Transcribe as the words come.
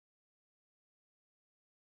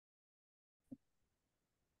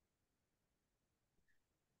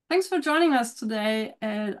Thanks for joining us today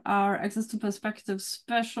at our Access to Perspective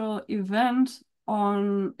special event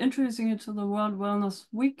on introducing you to the World Wellness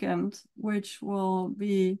Weekend, which will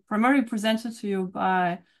be primarily presented to you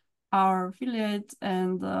by our affiliate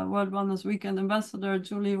and the World Wellness Weekend ambassador,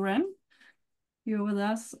 Julie Wren, here with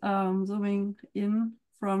us, zooming in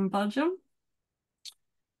from Belgium.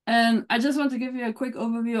 And I just want to give you a quick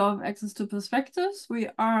overview of Access to Perspectives. We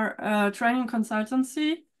are a training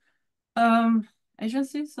consultancy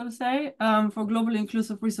agency, so to say, for globally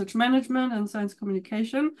inclusive research management and science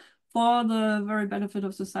communication for the very benefit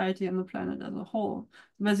of society and the planet as a whole.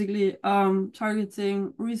 Basically,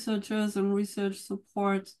 targeting researchers and research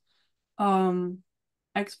support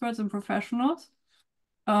experts and professionals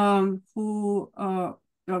who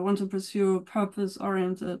want to pursue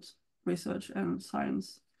purpose-oriented research and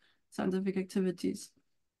scientific activities.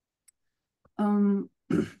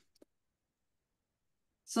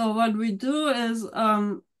 So what we do is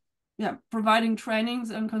providing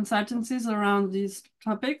trainings and consultancies around these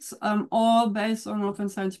topics, all based on open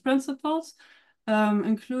science principles,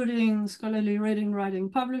 including scholarly reading, writing,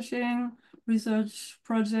 publishing, research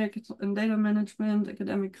project and data management,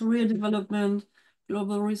 academic career development.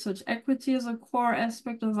 Global research equity is a core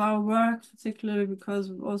aspect of our work, particularly because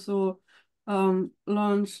we've also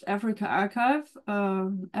launched Africa Archive,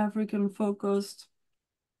 African-focused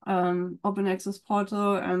open access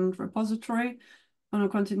portal and repository on a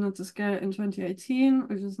continental scale in 2018,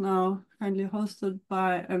 which is now kindly hosted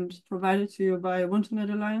by and provided to you by Ubuntu Net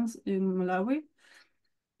Alliance in Malawi.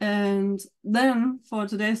 And then for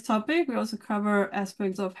today's topic, we also cover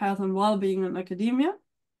aspects of health and well-being in academia.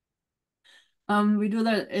 We do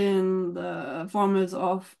that in the formats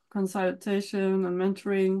of consultation and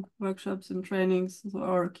mentoring, workshops and trainings, so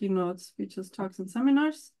our keynotes, speeches, talks, and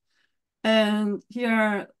seminars. And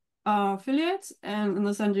here are affiliates, and in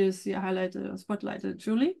the center you see spotlighted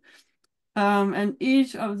Julie. And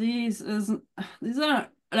each of these are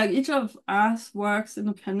like each of us works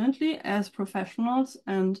independently as professionals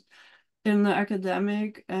and in the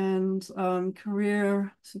academic and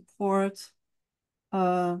career support,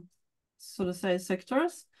 so to say,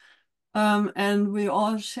 sectors. And we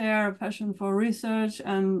all share a passion for research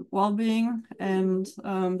and well-being and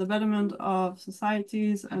the betterment of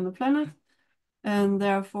societies and the planet, and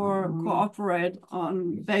therefore cooperate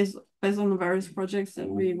based on the various projects that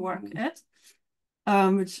we work at,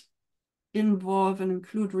 which involve and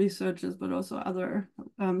include researchers, but also other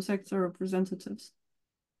sector representatives.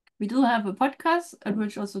 We do have a podcast at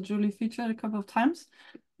which also Julie featured a couple of times,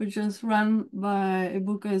 which is run by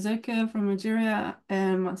Ebuka Ezeke from Nigeria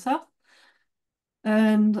and myself.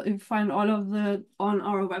 And you find all of that on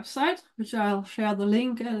our website, which I'll share the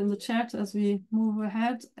link in the chat as we move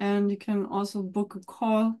ahead. And you can also book a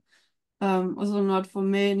call, also not for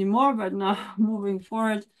May anymore, but now moving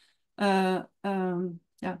forward, for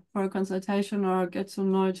a consultation or get to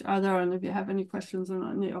know each other. And if you have any questions on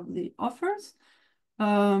any of the offers,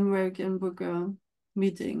 where you can book a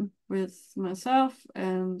meeting with myself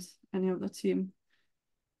and any of the team.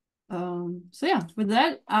 So yeah, with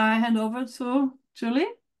that, I hand over to Julie.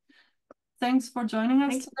 Thanks for joining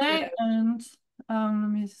us today. And let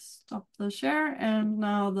me stop the share. And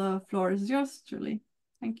now the floor is yours, Julie.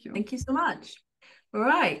 Thank you. Thank you so much. All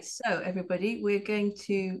right. So everybody, we're going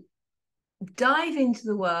to dive into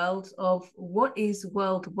the world of what is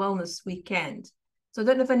World Wellness Weekend. So I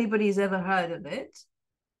don't know if anybody's ever heard of it.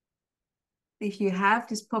 If you have,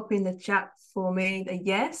 just pop in the chat for me a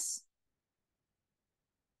yes,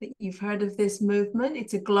 that you've heard of this movement.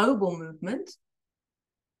 It's a global movement.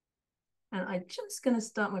 And I'm just going to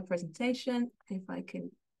start my presentation. If I can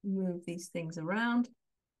move these things around.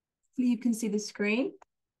 Hopefully you can see the screen.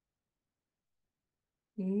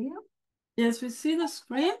 Yep. Yes, we see the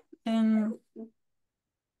screen and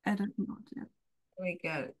I don't know yet. There we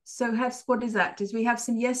go. So what is that? Did we have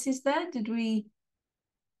some yeses there? Did we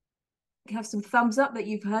have some thumbs up that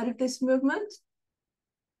you've heard of this movement?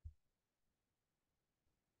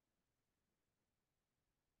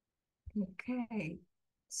 Okay.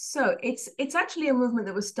 So it's actually a movement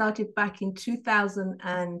that was started back in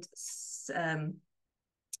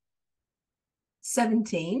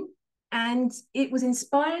 2017, and it was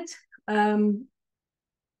inspired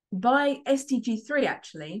by SDG 3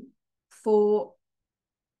 actually, for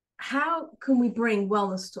how can we bring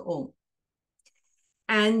wellness to all.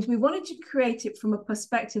 And we wanted to create it from a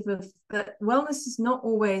perspective of that wellness is not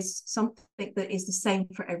always something that is the same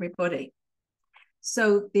for everybody.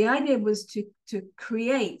 So the idea was to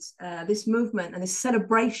create this movement and this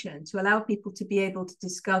celebration to allow people to be able to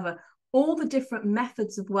discover all the different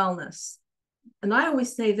methods of wellness And I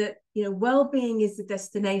always say that, you know, well-being is the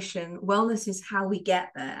destination, wellness is how we get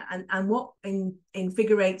there. And what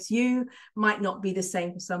invigorates you might not be the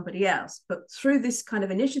same for somebody else. But through this kind of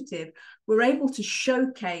initiative, we're able to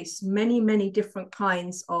showcase many, many different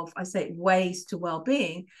kinds of, I say, ways to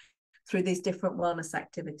well-being through these different wellness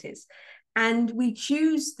activities. And we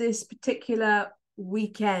choose this particular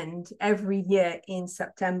weekend every year in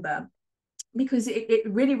September because it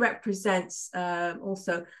really represents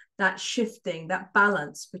also that shifting, that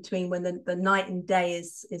balance between when the night and day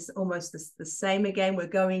is almost the same again. We're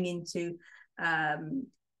going into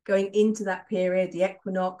that period, the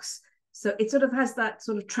equinox. So it sort of has that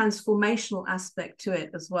sort of transformational aspect to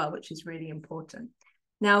it as well, which is really important.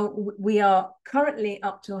 Now, we are currently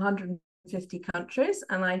up to 150 countries,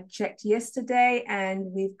 and I checked yesterday,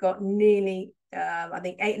 and we've got nearly I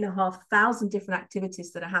think 8,500 different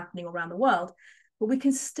activities that are happening around the world, but we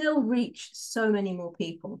can still reach so many more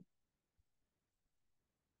people.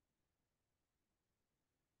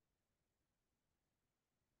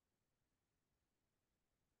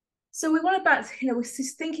 So we want about, you know, we're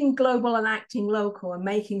thinking global and acting local and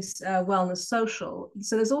making wellness social.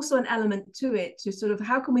 So there's also an element to it to sort of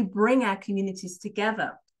how can we bring our communities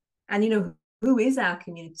together? And, you know, who is our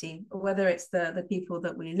community? Whether it's the people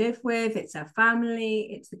that we live with, it's our family,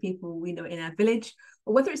 it's the people we know in our village,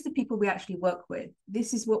 or whether it's the people we actually work with.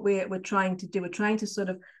 This is what we're trying to do. We're trying to sort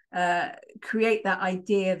of create that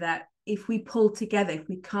idea that if we pull together, if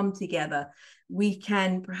we come together, we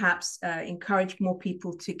can perhaps encourage more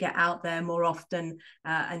people to get out there more often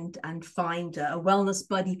and find a wellness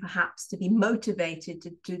buddy, perhaps to be motivated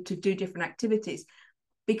to do different activities.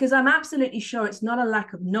 Because I'm absolutely sure it's not a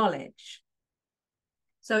lack of knowledge.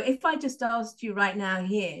 So if I just asked you right now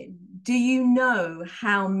here, do you know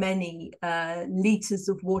how many liters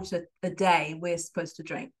of water a day we're supposed to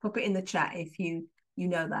drink? Pop it in the chat if you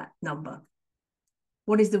know that number.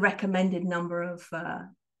 What is the recommended number of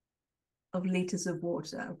liters of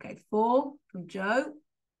water? Okay, 4 from Joe.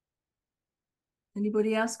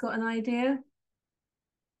 Anybody else got an idea?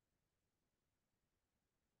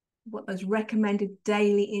 What those recommended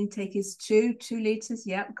daily intake is? 2 liters.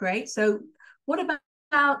 Yep, great. So what about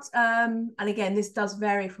and again, this does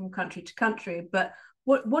vary from country to country, but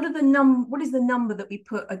what is the number that we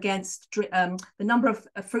put against the number of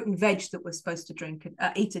fruit and veg that we're supposed to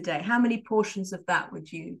eat a day? How many portions of that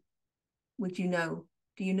would you know?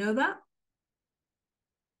 Do you know that?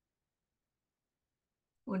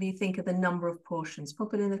 What do you think of the number of portions?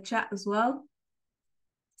 Pop it in the chat as well.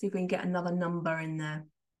 See if we can get another number in there.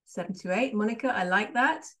 7 to 8. Monica, I like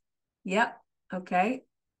that. Yep. Okay.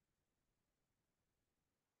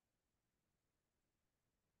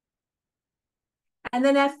 And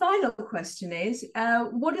then our final question is,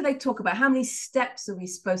 what do they talk about? How many steps are we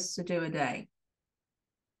supposed to do a day?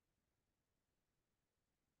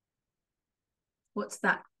 What's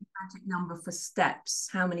that magic number for steps?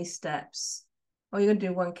 How many steps? Oh, you're going to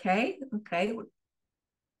do 1K? Okay.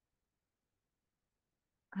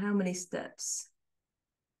 How many steps?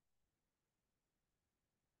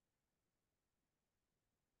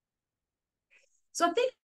 So I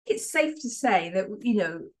think it's safe to say that, you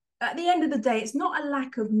know, at the end of the day, it's not a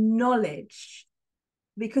lack of knowledge,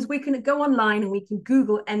 because we can go online and we can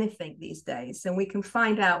Google anything these days and we can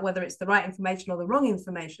find out whether it's the right information or the wrong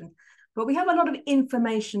information, but we have a lot of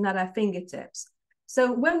information at our fingertips.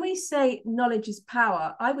 So when we say knowledge is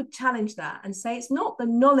power, I would challenge that and say it's not the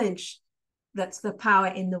knowledge that's the power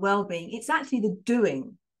in the well-being, it's actually the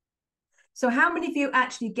doing. So how many of you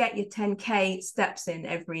actually get your 10K steps in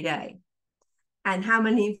every day? And how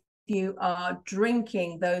many of you are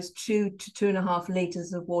drinking those 2 to 2.5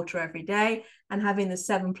 liters of water every day and having the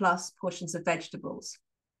 7+ portions of vegetables?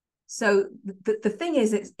 So the thing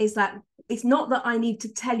is that it's not that I need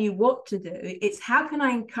to tell you what to do. It's how can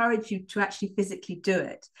I encourage you to actually physically do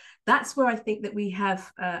it? That's where I think that we have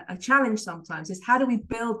a challenge sometimes, is how do we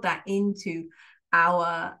build that into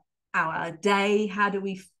our day? How do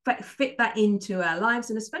we fit that into our lives?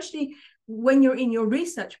 And especially when you're in your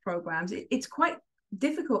research programs, it's quite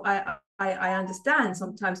difficult, I understand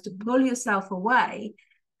sometimes, to pull yourself away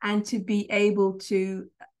and to be able to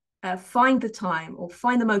find the time or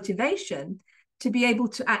find the motivation to be able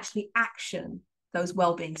to actually action those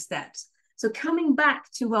well-being steps. So coming back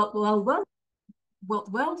to what World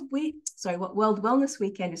Wellness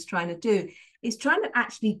Weekend is trying to do, is trying to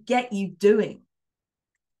actually get you doing.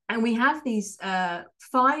 And we have these 5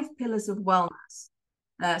 pillars of wellness: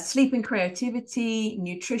 sleep and creativity,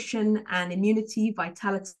 nutrition and immunity,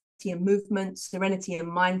 vitality and movement, serenity and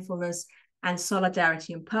mindfulness, and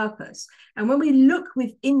solidarity and purpose. And when we look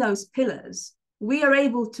within those pillars, we are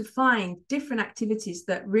able to find different activities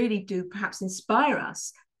that really do perhaps inspire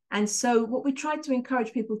us. And so what we try to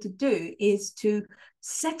encourage people to do is to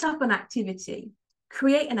set up an activity,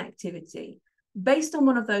 create an activity based on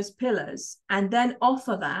one of those pillars, and then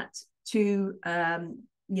offer that to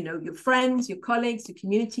your friends, your colleagues, your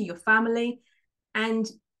community, your family. And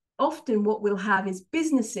often what we'll have is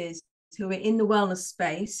businesses who are in the wellness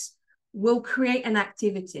space will create an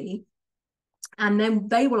activity, and then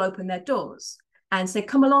they will open their doors and say,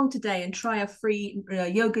 come along today and try a free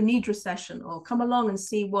yoga nidra session, or come along and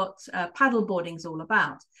see what paddleboarding is all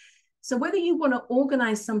about. So whether you want to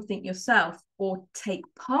organize something yourself or take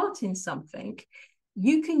part in something,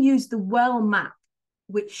 you can use the Well map,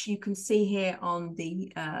 which you can see here on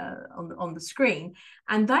the screen,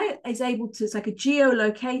 and that is able to, it's like a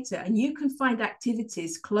geolocator, and you can find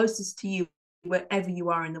activities closest to you wherever you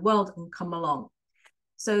are in the world and come along.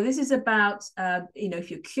 So this is about,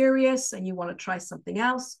 if you're curious and you want to try something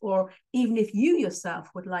else, or even if you yourself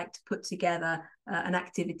would like to put together an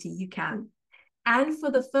activity, you can. And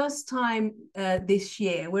for the first time this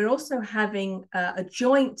year, we're also having a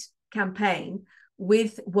joint campaign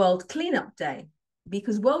with World Cleanup Day,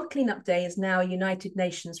 because World Cleanup Day is now a United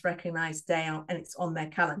Nations recognized day, and it's on their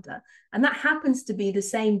calendar. And that happens to be the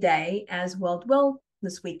same day as World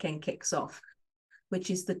Wellness Weekend kicks off,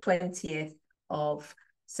 which is the 20th of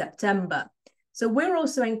September. So we're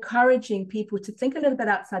also encouraging people to think a little bit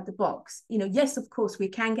outside the box. Yes, of course, we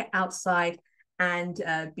can get outside and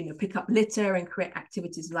pick up litter and create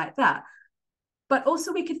activities like that. But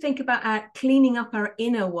also we could think about cleaning up our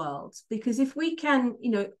inner world, because if we can,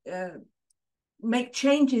 make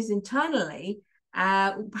changes internally,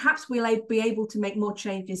 perhaps we'll be able to make more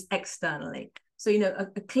changes externally. So,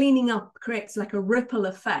 a cleaning up creates like a ripple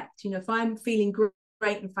effect. If I'm feeling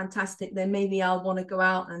great and fantastic, then maybe I'll want to go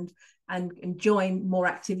out and join more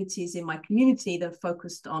activities in my community that are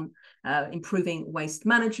focused on improving waste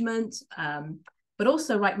management, but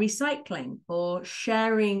also like recycling or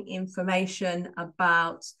sharing information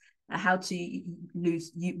about how to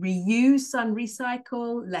reuse and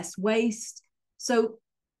recycle, less waste. So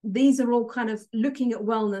these are all kind of looking at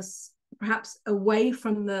wellness, perhaps away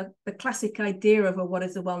from the classic idea of what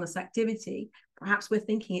is a wellness activity. Perhaps we're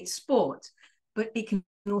thinking it's sport, but it can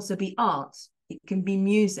also be art, it can be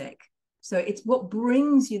music. So it's what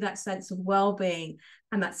brings you that sense of well-being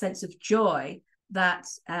and that sense of joy that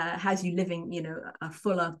has you living, a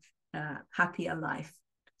fuller, happier life.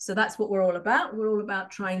 So that's what we're all about. We're all about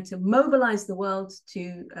trying to mobilize the world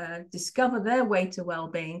to discover their way to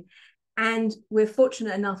well-being. And we're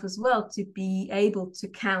fortunate enough as well to be able to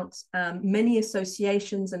count many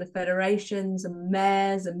associations and federations and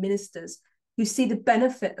mayors and ministers who see the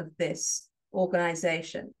benefit of this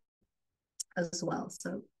organization as well.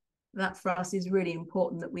 So that for us is really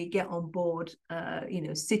important, that we get on board,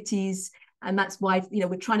 cities. And that's why,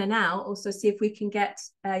 we're trying to now also see if we can get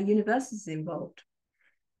universities involved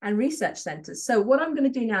and research centers. So what I'm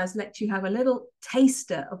going to do now is let you have a little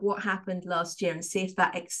taster of what happened last year and see if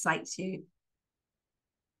that excites you.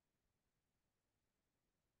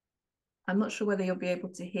 I'm not sure whether you'll be able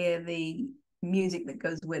to hear the music that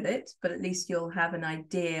goes with it, but at least you'll have an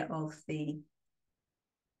idea of the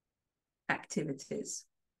activities.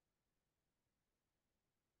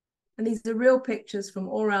 And these are real pictures from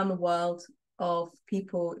all around the world of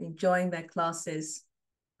people enjoying their classes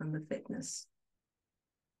and the fitness.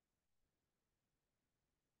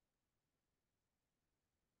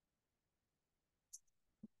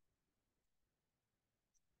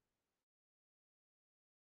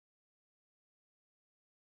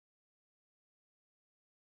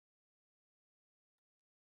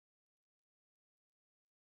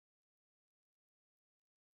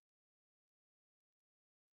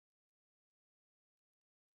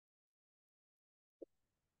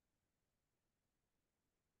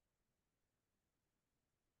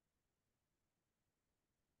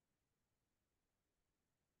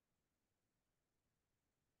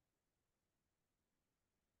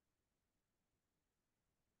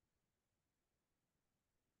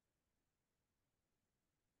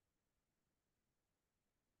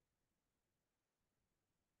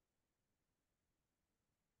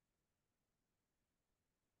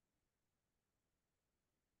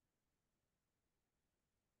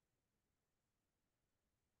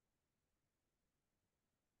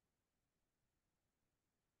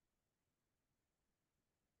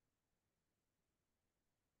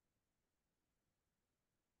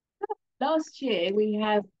 Last year, we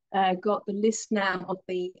have got the list now of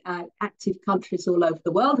the active countries all over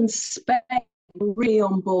the world, and Spain really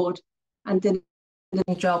on board and did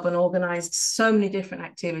a job and organized so many different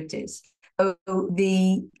activities. So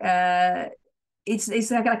the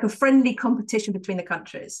it's like a friendly competition between the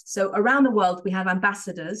countries. So around the world, we have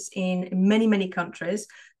ambassadors in many, many countries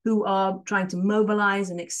who are trying to mobilize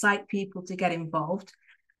and excite people to get involved.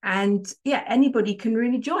 And yeah, anybody can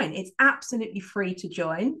really join. It's absolutely free to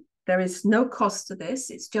join. There is no cost to this.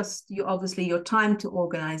 It's just obviously your time to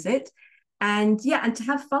organize it. And yeah, and to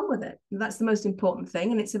have fun with it. That's the most important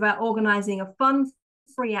thing. And it's about organizing a fun,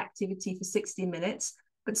 free activity for 60 minutes.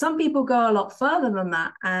 But some people go a lot further than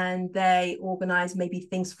that, and they organize maybe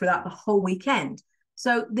things throughout the whole weekend.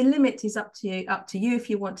 So the limit is up to you if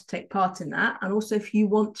you want to take part in that. And also if you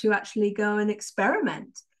want to actually go and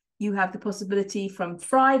experiment. You have the possibility from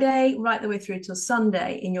Friday right the way through till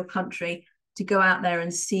Sunday in your country to go out there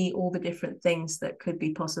and see all the different things that could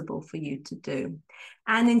be possible for you to do.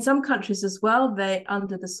 And in some countries as well, they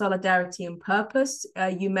under the solidarity and purpose,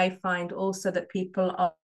 you may find also that people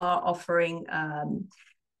are offering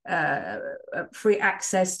free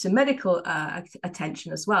access to medical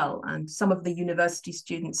attention as well. And some of the university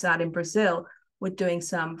students out in Brazil were doing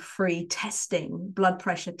some free testing, blood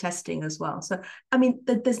pressure testing as well. So, I mean,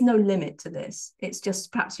 there's no limit to this. It's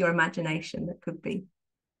just perhaps your imagination that could be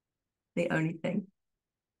the only thing.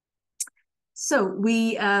 So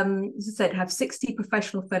we, as I said, have 60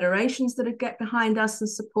 professional federations that get behind us and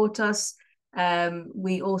support us.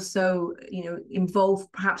 We also,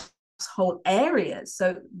 involve perhaps whole areas.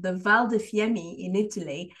 So the Val di Fiemme in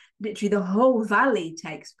Italy, literally the whole valley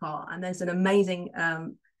takes part, and there's an amazing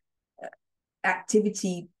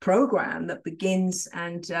activity program that begins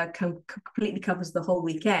and completely covers the whole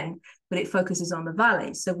weekend, but it focuses on the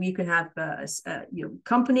valley. So you can have your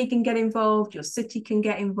company can get involved, your city can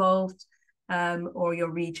get involved, or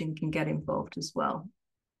your region can get involved as well.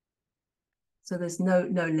 So there's no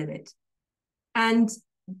limit. And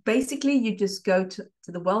basically you just go to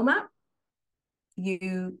the Well Map.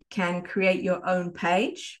 You can create your own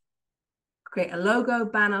page, create a logo,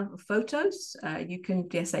 banner, photos. You can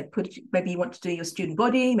just say, maybe you want to do your student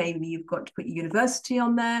body, maybe you've got to put your university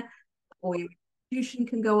on there, or your institution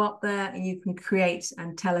can go up there, and you can create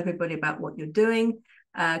and tell everybody about what you're doing,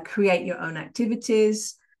 create your own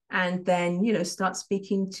activities, and then, start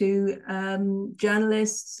speaking to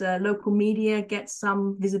journalists, local media, get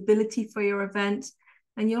some visibility for your event,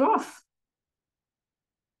 and you're off.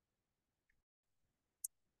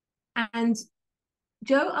 And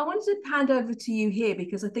Joe, I wanted to hand over to you here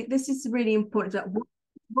because I think this is really important.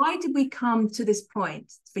 Why did we come to this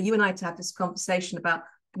point for you and I to have this conversation about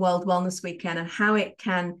World Wellness Weekend and how it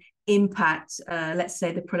can impact, let's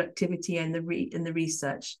say, the productivity and the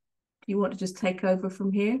research? Do you want to just take over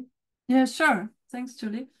from here? Yeah, sure. Thanks,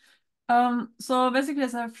 Julie. So basically,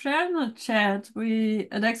 as I've shared in the chat,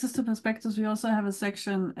 at Access to Perspectives, we also have a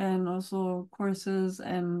section and also courses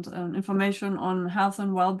and information on health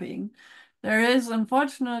and well-being. There is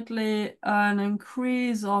unfortunately an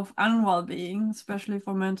increase of unwell-being, especially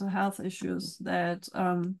for mental health issues that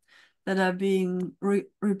are being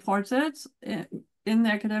reported in the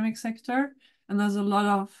academic sector, and there's a lot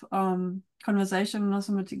of conversation and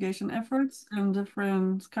also mitigation efforts in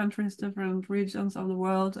different countries, different regions of the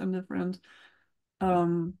world, and different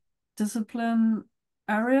discipline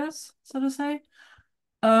areas, so to say.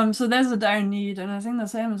 So there's a dire need, and I think the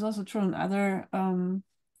same is also true in other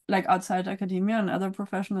like outside academia and other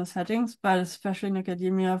professional settings, but especially in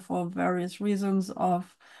academia for various reasons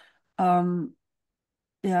of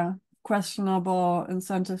questionable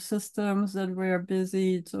incentive systems that we're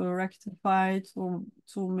busy to rectify to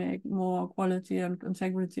make more quality and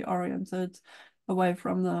integrity oriented away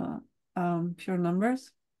from the pure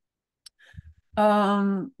numbers.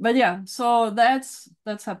 But yeah, so that's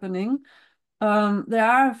happening. There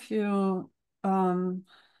are a few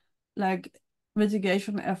like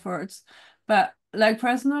mitigation efforts, but like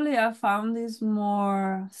personally I found these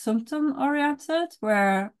more symptom oriented,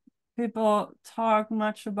 where people talk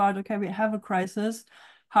much about, okay, we have a crisis,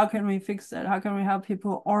 how can we fix that, how can we help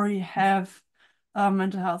people already have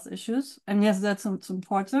mental health issues? And yes, that's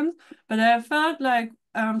important, but I felt like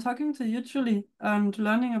talking to you, Julie, and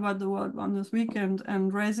learning about the World Wellness Weekend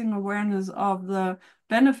and raising awareness of the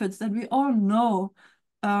benefits that we all know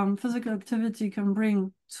physical activity can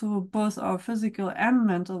bring to both our physical and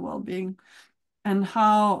mental well-being, and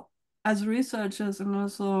how as researchers and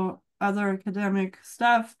also other academic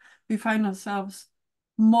staff, we find ourselves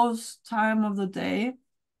most time of the day,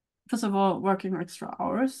 first of all, working extra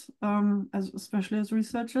hours, especially as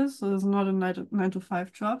researchers. So there's not a 9 to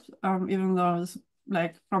 5 job, even though it's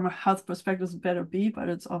like from a health perspective, it's better be, but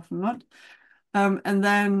it's often not. And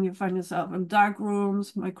then you find yourself in dark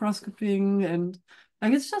rooms, microscoping, and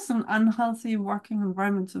like it's just an unhealthy working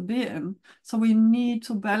environment to be in. So we need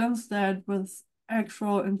to balance that with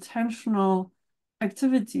actual intentional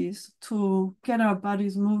activities to get our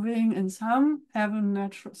bodies moving, and some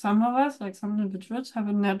of us, like some individuals, have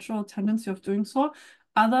a natural tendency of doing so.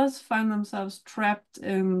 Others find themselves trapped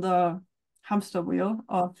in the hamster wheel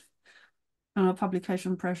of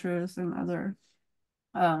publication pressures and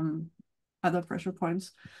other pressure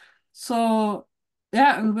points. So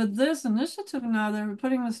yeah, and with this initiative now that we're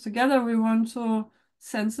putting this together, we want to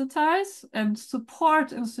sensitize and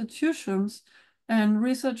support institutions and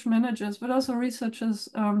research managers, but also researchers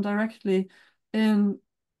directly in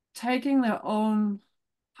taking their own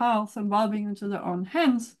health and well-being into their own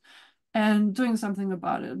hands and doing something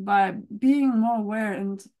about it by being more aware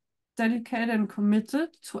and dedicated and committed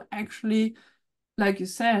to actually, like you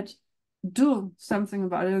said, do something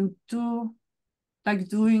about it and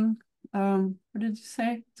doing what did you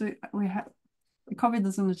say? We copied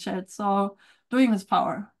this in the chat. So doing is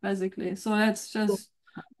power, basically. So let's just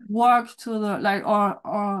walk to the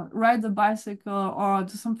or ride the bicycle or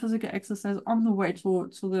do some physical exercise on the way to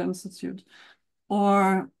the institute.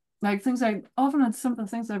 Or like things like often it's simple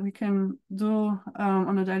things that we can do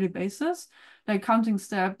on a daily basis, like counting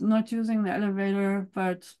steps, not using the elevator,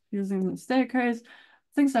 but using the staircase,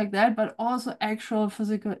 things like that, but also actual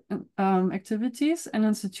physical activities. And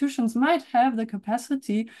institutions might have the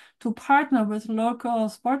capacity to partner with local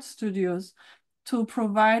sports studios to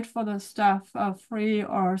provide for the staff a free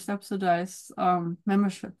or subsidized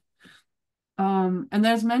membership. And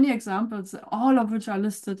there's many examples, all of which are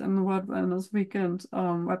listed in the World Wellness Weekend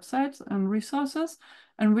website and resources.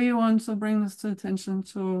 And we want to bring this to attention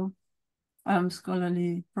to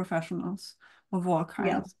scholarly professionals of all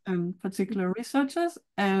kinds, and particular researchers,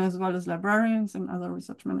 as well as librarians and other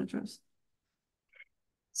research managers.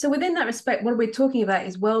 So within that respect, what we're talking about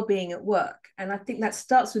is well-being at work. And I think that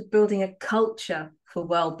starts with building a culture for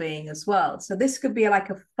well-being as well. So this could be like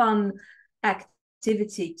a fun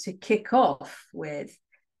activity to kick off with,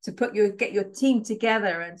 to get your team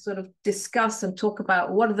together and sort of discuss and talk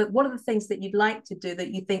about what are the things that you'd like to do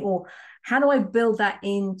that you think, oh, how do I build that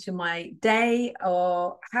into my day?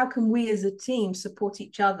 Or how can we as a team support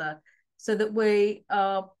each other so that we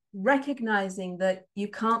are recognizing that you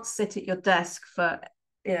can't sit at your desk for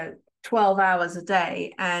 12 hours a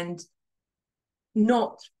day and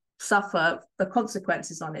not suffer the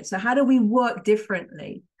consequences on it. So how do we work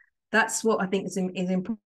differently? That's what I think is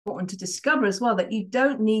important to discover as well, that you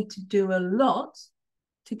don't need to do a lot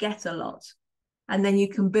to get a lot. And then you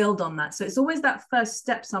can build on that. So it's always that first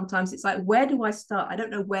step. Sometimes it's like, where do I start? I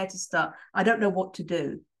don't know where to start. I don't know what to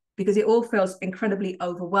do, because it all feels incredibly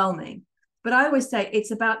overwhelming. But I always say it's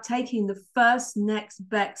about taking the first next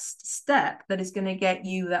best step that is going to get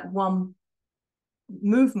you that one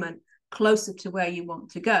movement closer to where you want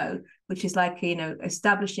to go, which is like,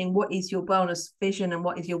 establishing what is your wellness vision and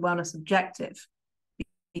what is your wellness objective.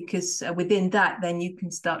 Because within that, then you can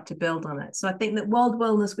start to build on it. So I think that World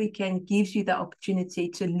Wellness Weekend gives you that opportunity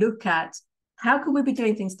to look at how could we be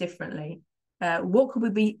doing things differently? What could we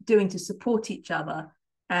be doing to support each other?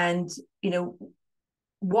 And,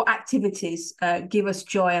 what activities give us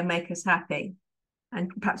joy and make us happy?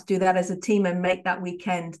 And perhaps do that as a team and make that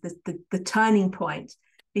weekend the turning point.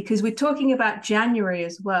 Because we're talking about January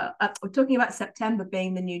as well. We're talking about September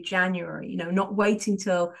being the new January, not waiting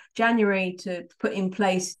till January to put in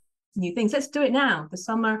place new things. Let's do it now. The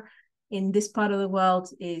summer in this part of the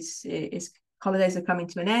world is holidays are coming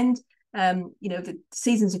to an end. The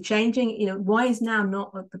seasons are changing. Why is now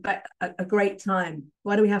not a great time?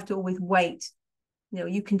 Why do we have to always wait?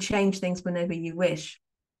 You can change things whenever you wish.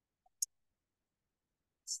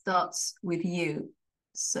 Starts with you.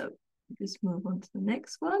 So just move on to the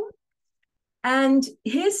next one. And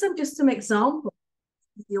here's some examples.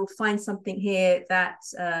 You'll find something here that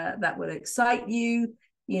will excite you.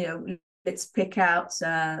 Let's pick out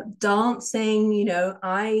dancing.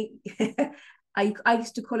 I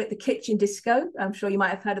used to call it the kitchen disco. I'm sure you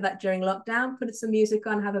might have heard of that during lockdown. Put some music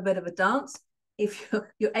on, have a bit of a dance. If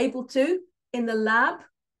you're able to, in the lab,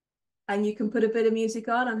 and you can put a bit of music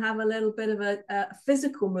on and have a little bit of a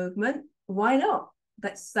physical movement, why not?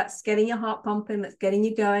 That's getting your heart pumping, that's getting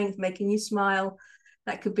you going, it's making you smile.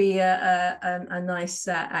 That could be a nice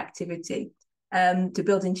activity to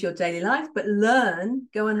build into your daily life. But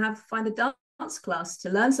go and find a dance class to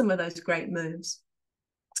learn some of those great moves.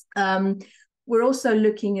 We're also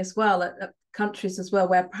looking as well at countries as well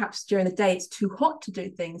where perhaps during the day it's too hot to do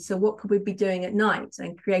things. So what could we be doing at night,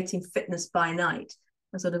 and creating fitness by night,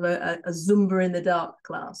 a sort of a Zumba in the dark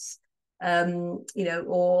class.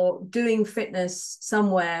 Or doing fitness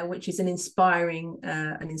somewhere which is an inspiring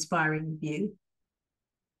view.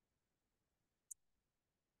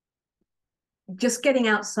 just getting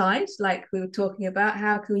outside, like we were talking about,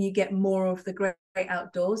 how can you get more of the great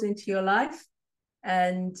outdoors into your life?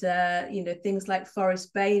 And things like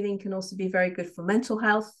forest bathing can also be very good for mental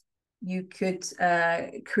health. You could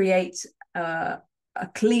create a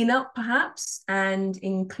cleanup perhaps and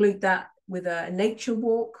include that with a nature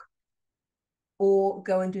walk, or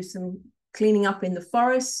go and do some cleaning up in the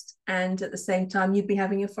forest, and at the same time you'd be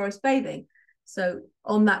having your forest bathing. So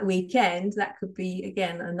on that weekend, that could be,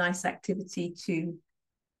 again, a nice activity to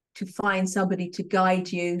find somebody to guide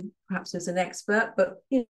you, perhaps as an expert. But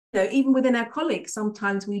even within our colleagues,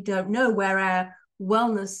 sometimes we don't know where our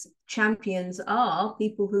wellness champions are,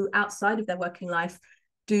 people who outside of their working life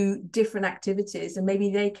do different activities, and maybe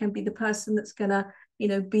they can be the person that's going to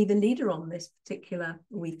be the leader on this particular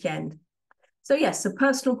weekend. So yes, so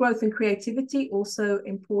personal growth and creativity also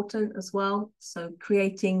important as well. So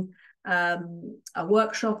creating a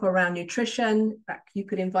workshop around nutrition. You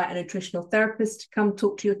could invite a nutritional therapist to come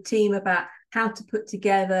talk to your team about how to put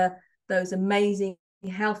together those amazing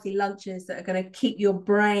healthy lunches that are going to keep your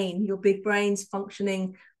big brains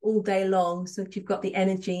functioning all day long, so that you've got the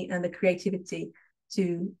energy and the creativity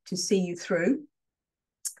to see you through.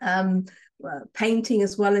 Painting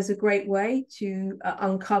as well is a great way to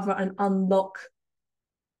uncover and unlock,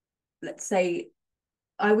 let's say,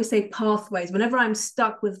 I always say pathways. Whenever I'm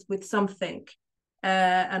stuck with something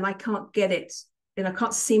and I can't get it, and I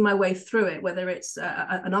can't see my way through it, whether it's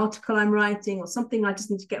an article I'm writing or something I just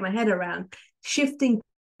need to get my head around, shifting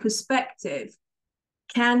perspective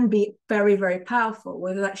can be very, very powerful,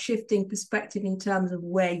 whether that's shifting perspective in terms of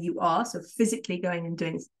where you are, so physically going and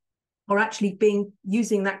doing, or actually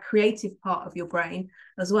using that creative part of your brain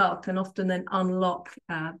as well, can often then unlock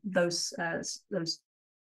those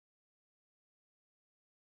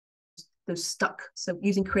stuck. So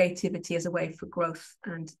using creativity as a way for growth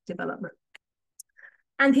and development.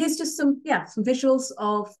 And here's just some visuals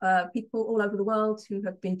of people all over the world who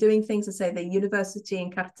have been doing things. I say the university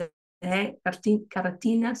in Caratina,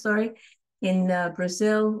 in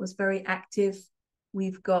Brazil was very active.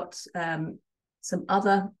 We've got some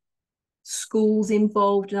other schools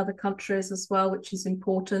involved in other countries as well, which is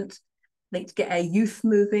important, like to get our youth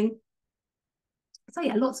moving. So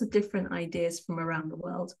lots of different ideas from around the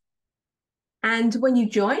world. And when you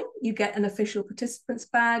join, you get an official participants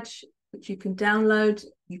badge, which you can download.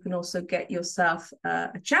 You can also get yourself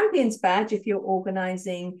a champions badge if you're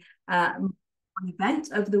organizing an event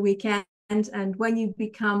over the weekend. And when you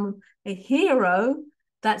become a hero,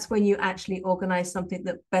 that's when you actually organize something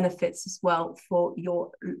that benefits as well for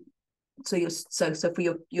your for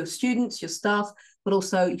your students, your staff, but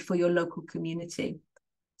also for your local community.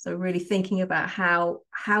 So really thinking about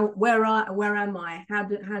where am I, how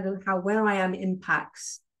where I am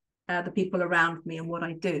impacts the people around me and what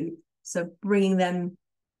I do. So bringing them,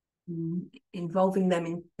 involving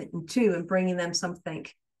them into and bringing them something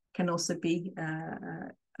can also be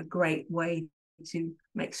a great way to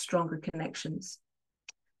make stronger connections.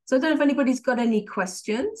 So I don't know if anybody's got any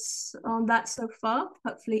questions on that so far.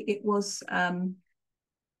 Hopefully it was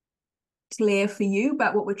clear for you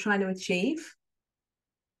about what we're trying to achieve.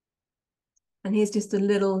 And here's just a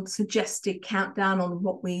little suggested countdown on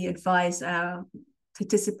what we advise our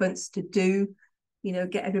participants to do.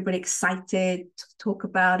 Get everybody excited, talk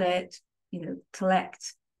about it,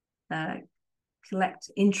 collect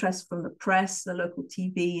interest from the press, the local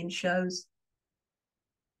TV and shows.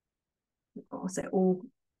 I'll say all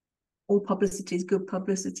publicity is good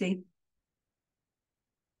publicity.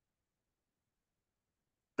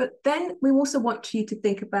 But then we also want you to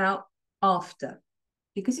think about after,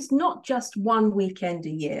 because it's not just one weekend a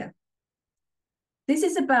year. This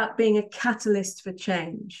is about being a catalyst for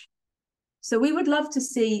change. So we would love to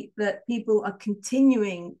see that people are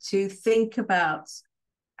continuing to think about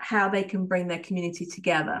how they can bring their community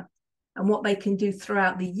together and what they can do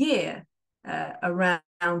throughout the year around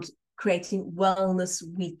creating wellness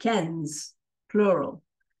weekends, plural.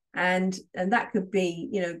 And that could be,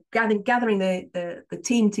 gathering the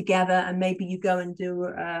team together, and maybe you go and do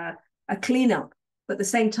a cleanup. But at the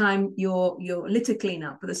same time, your litter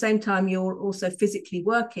cleanup. At the same time, you're also physically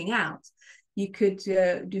working out. You could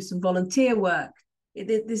do some volunteer work.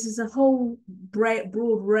 This is a whole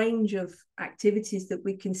broad range of activities that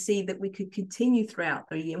we can see that we could continue throughout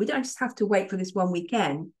the year. We don't just have to wait for this one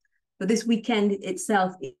weekend, but this weekend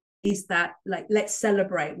itself is that, like, let's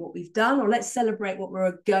celebrate what we've done, or let's celebrate what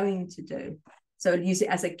we're going to do. So use it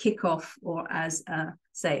as a kickoff, or as the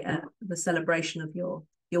celebration of your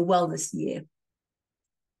wellness year.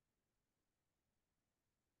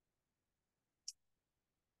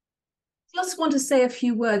 just want to say a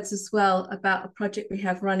few words as well about a project we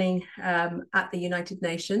have running at the United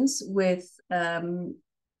Nations with an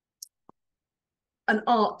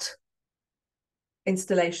art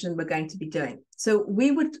installation we're going to be doing. So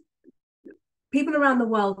people around the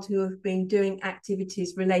world who have been doing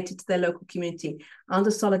activities related to their local community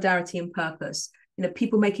under solidarity and purpose,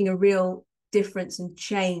 people making a real difference and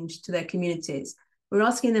change to their communities. We're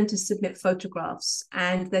asking them to submit photographs,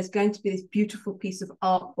 and there's going to be this beautiful piece of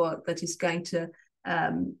artwork that is going to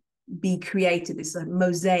be created. It's a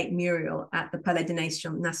mosaic mural at the Palais des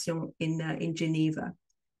Nations in Geneva.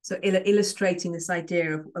 So illustrating this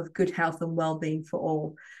idea of good health and well-being for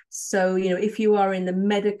all. So, if you are in the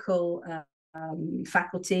medical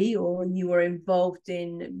faculty, or you are involved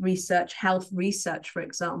in research, health research, for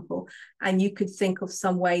example, and you could think of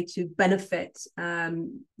some way to benefit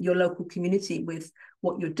your local community with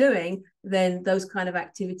what you're doing, then those kind of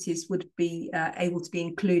activities would be able to be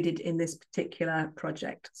included in this particular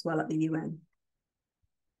project as well at the UN.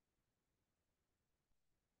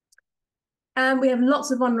 And we have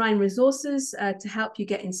lots of online resources to help you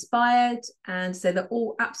get inspired, and so they're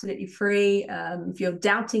all absolutely free. If you're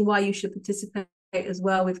doubting why you should participate as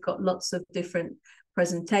well, we've got lots of different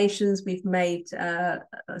presentations. We've made a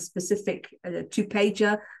specific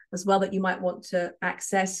two-pager as well that you might want to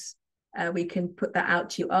access. We can put that out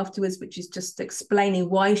to you afterwards, which is just explaining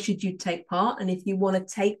why should you take part. And if you want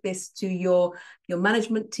to take this to your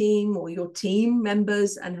management team or your team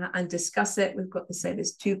members and discuss it, we've got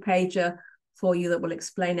this two-pager for you that will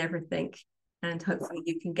explain everything, and hopefully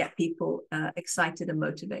you can get people excited and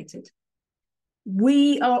motivated.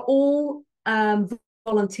 We are all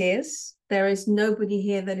volunteers. There is nobody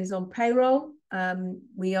here that is on payroll.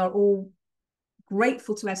 We are all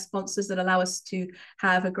grateful to our sponsors that allow us to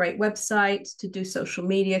have a great website, to do social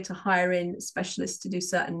media, to hire in specialists to do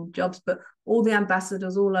certain jobs, but all the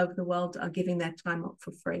ambassadors all over the world are giving their time up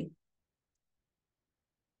for free.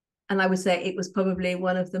 And I would say it was probably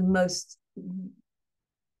one of the most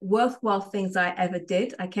worthwhile things I ever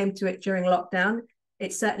did. I came to it during lockdown.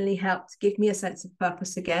 It certainly helped give me a sense of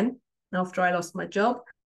purpose again after I lost my job.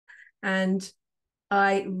 And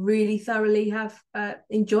I really thoroughly have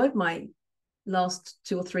enjoyed my last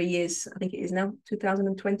 2 or 3 years. I think it is now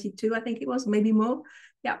 2022, I think it was, maybe more.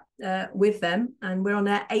 Yeah, with them. And we're on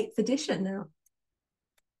our 8th edition now.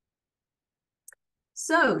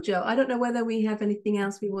 So, Joe, I don't know whether we have anything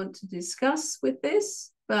else we want to discuss with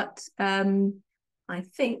this, but I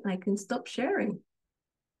think I can stop sharing.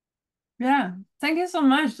 Yeah, thank you so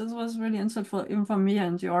much. This was really insightful even for me,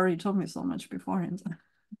 and you already told me so much beforehand.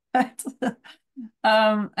 But,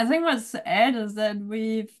 I think what's to add is that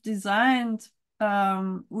we've designed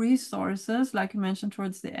resources, like you mentioned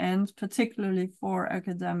towards the end, particularly for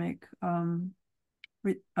academic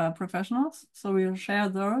professionals. So we'll share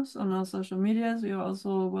those on our social medias. You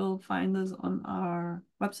also will find this on our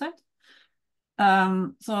website.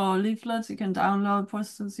 So leaflets you can download,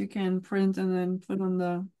 posters you can print and then put on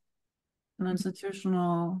the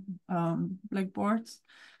institutional blackboards.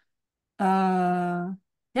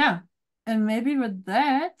 Yeah, and maybe with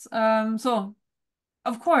that, so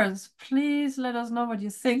of course, please let us know what you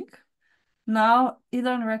think. Now, either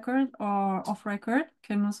on record or off record,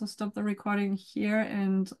 can also stop the recording here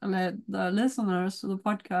and let the listeners to the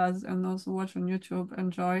podcast and those who watch on YouTube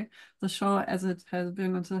enjoy the show as it has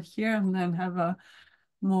been until here, and then have a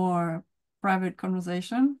more private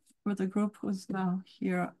conversation with the group who's now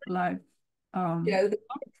here live. Joe,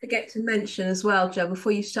 forget to mention as well, Joe,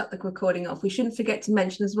 before you shut the recording off, we shouldn't forget to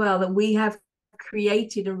mention as well that we have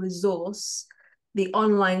created a resource, the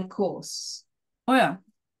online course. Oh yeah.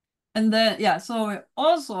 And then, yeah, so we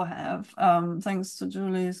also have, thanks to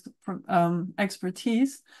Julie's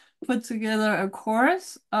expertise, put together a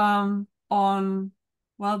course on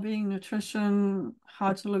well-being, nutrition,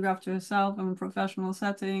 how to look after yourself in a professional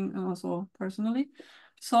setting and also personally.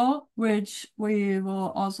 So, which we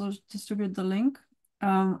will also distribute the link,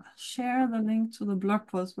 share the link to the blog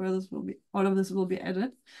post where this will be, all of this will be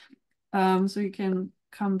added. So you can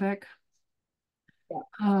come back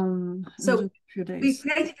so in a few days. We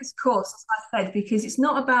created this course, as I said, because it's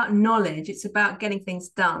not about knowledge, it's about getting things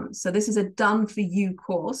done. So this is a done for you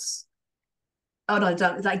course. Oh no,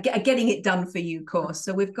 done. It's like a getting it done for you course.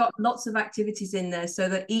 So we've got lots of activities in there so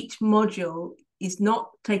that each module is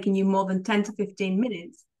not taking you more than 10 to 15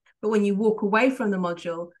 minutes. But when you walk away from the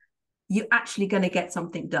module, you're actually going to get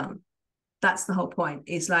something done. That's the whole point.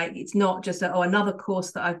 It's like, it's not just another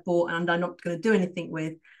course that I've bought and I'm not going to do anything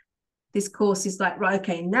with. This course is like, right,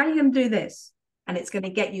 okay, now you're going to do this. And it's going to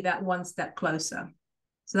get you that one step closer.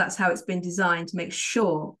 So that's how it's been designed, to make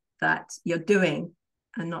sure that you're doing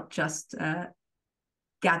and not just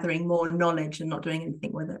gathering more knowledge and not doing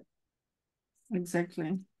anything with it.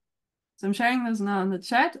 Exactly. So I'm sharing this now in the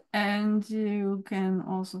chat, and you can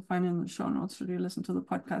also find it in the show notes should you listen to the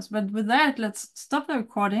podcast. But with that, let's stop the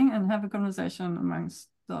recording and have a conversation amongst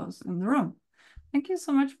those in the room. Thank you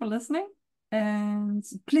so much for listening. And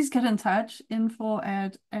please get in touch,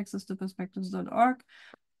 info@accesstoperspectives.org.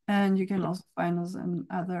 And you can also find us in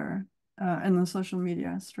other in the social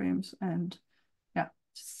media streams. And yeah,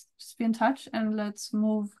 just be in touch and let's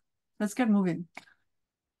get moving.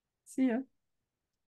 See you.